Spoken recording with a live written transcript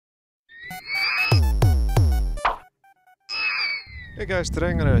Hey guys, today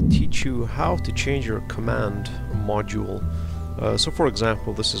I'm going to teach you how to change your command module. So for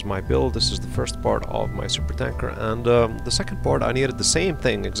example, this is my build, this is the first part of my super tanker, and the second part I needed the same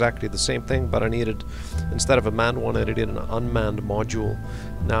thing, exactly the same thing, but I needed, instead of a manned one, I needed an unmanned module.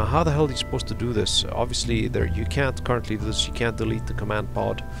 Now how the hell are you supposed to do this? Obviously you can't currently do this, you can't delete the command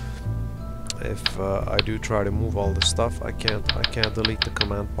pod. If I do try to move all this stuff, I can't delete the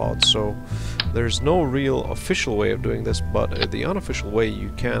command pod. So there's no real official way of doing this, but the unofficial way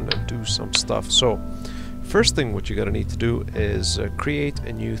you can do some stuff. So first thing what you're gonna need to do is create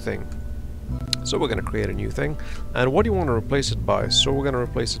a new thing. So we're gonna create a new thing, and what do you want to replace it by? So we're gonna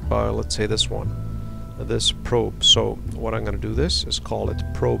replace it by, let's say, this one, this probe. So what I'm gonna do this is call it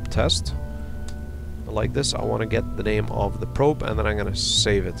probe test. Like this. I want to get the name of the probe and then I'm going to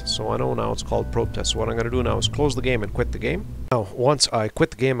save it. So I know now it's called probe test. So what I'm going to do now is close the game and quit the game. Now once I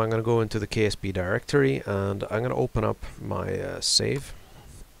quit the game, I'm going to go into the KSP directory and I'm going to open up my save,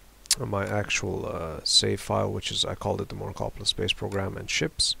 my actual save file, which is, I called it the Monocopolis Space Program and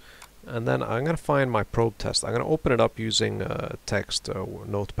Ships. And then I'm going to find my probe test. I'm going to open it up using text,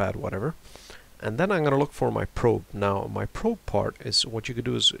 notepad, whatever. And then I'm going to look for my probe. Now my probe part is, what you could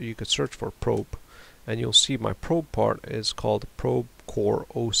do is you could search for probe, and you'll see my probe part is called probe core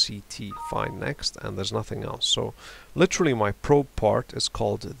OCT. Find next, and there's nothing else. So literally my probe part is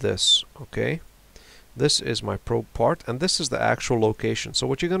called this. Okay, this is my probe part, and this is the actual location. So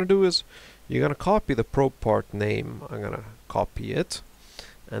what you're gonna do is you're gonna copy the probe part name. I'm gonna copy it,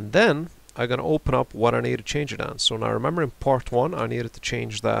 and then I'm gonna open up what I need to change it on. So now remember, in part 1 I needed to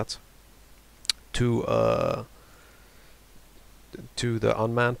change that to the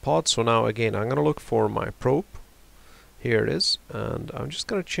unmanned pod. So now again I'm gonna look for my probe. Here it is, and I'm just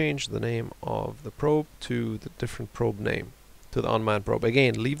gonna change the name of the probe to the different probe name, to the unmanned probe.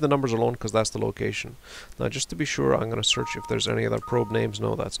 Again, leave the numbers alone because that's the location. Now just to be sure, I'm gonna search if there's any other probe names.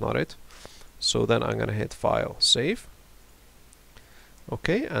 No, that's not it. So then I'm gonna hit file, save.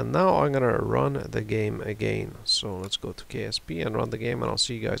 Okay, and now I'm gonna run the game again. So let's go to KSP and run the game, and I'll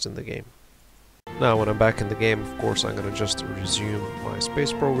see you guys in the game. Now when I'm back in the game, of course, I'm going to just resume my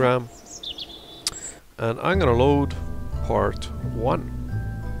space program, and I'm going to load part 1.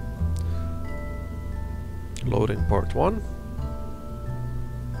 Loading part 1.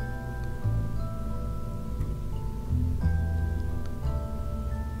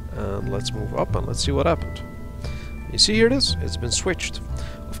 And let's move up and let's see what happened. You see, here it is, it's been switched.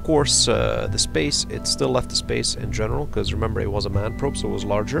 Of course, the space, it still left the space in general, because remember it was a manned probe, so it was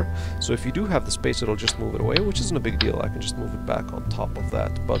larger. So if you do have the space, it'll just move it away, which isn't a big deal. I can just move it back on top of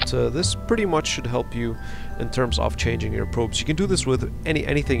that. But this pretty much should help you in terms of changing your probes. You can do this with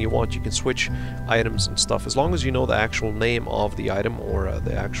anything you want. You can switch items and stuff. As long as you know the actual name of the item or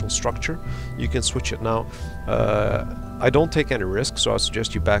the actual structure, you can switch it. Now, I don't take any risks, so I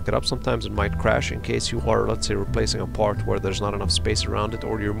suggest you back it up. Sometimes it might crash in case you are, let's say, replacing a part where there's not enough space around it,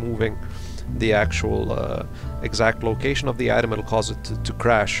 or you're moving the actual exact location of the item. It'll cause it to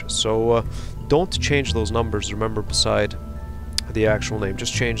crash. So don't change those numbers, remember, beside the actual name.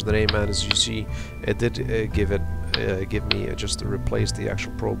 Just change the name, and as you see, it did give me just to replace the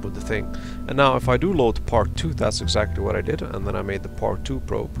actual probe with the thing. And now if I do load part 2, that's exactly what I did, and then I made the part 2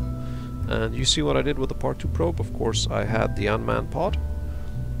 probe. And you see what I did with the part 2 probe. Of course, I had the unmanned pod.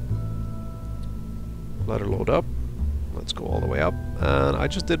 Let her load up. Let's go all the way up. And I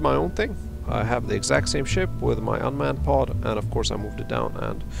just did my own thing. I have the exact same ship with my unmanned pod, and of course I moved it down,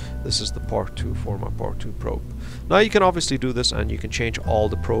 and this is the part 2 for my part 2 probe. Now you can obviously do this, and you can change all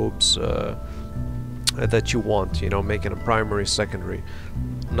the probes that you want, you know, making them primary, secondary.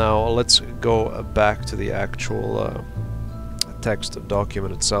 Now let's go back to the actual text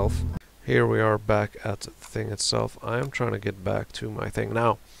document itself. Here we are back at the thing itself. I am trying to get back to my thing.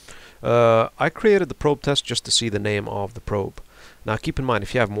 Now, I created the probe test just to see the name of the probe. Now keep in mind,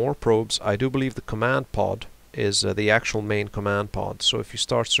 if you have more probes, I do believe the command pod is the actual main command pod. So if you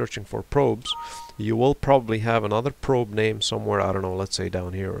start searching for probes, you will probably have another probe name somewhere, I don't know, let's say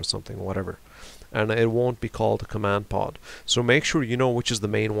down here or something, whatever. And it won't be called a command pod. So make sure you know which is the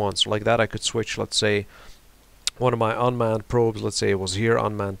main one. So like that I could switch, let's say, one of my unmanned probes, let's say it was here,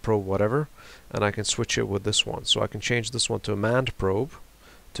 unmanned probe, whatever, and I can switch it with this one. So I can change this one to a manned probe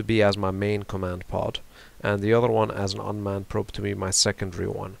to be as my main command pod, and the other one as an unmanned probe to be my secondary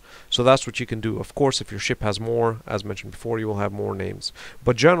one. So that's what you can do. Of course, if your ship has more, as mentioned before, you will have more names.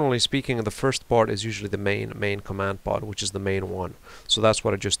 But generally speaking, the first part is usually the main command pod, which is the main one. So that's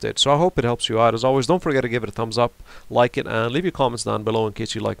what I just did. So I hope it helps you out. As always, don't forget to give it a thumbs up, like it, and leave your comments down below in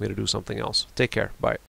case you'd like me to do something else. Take care. Bye.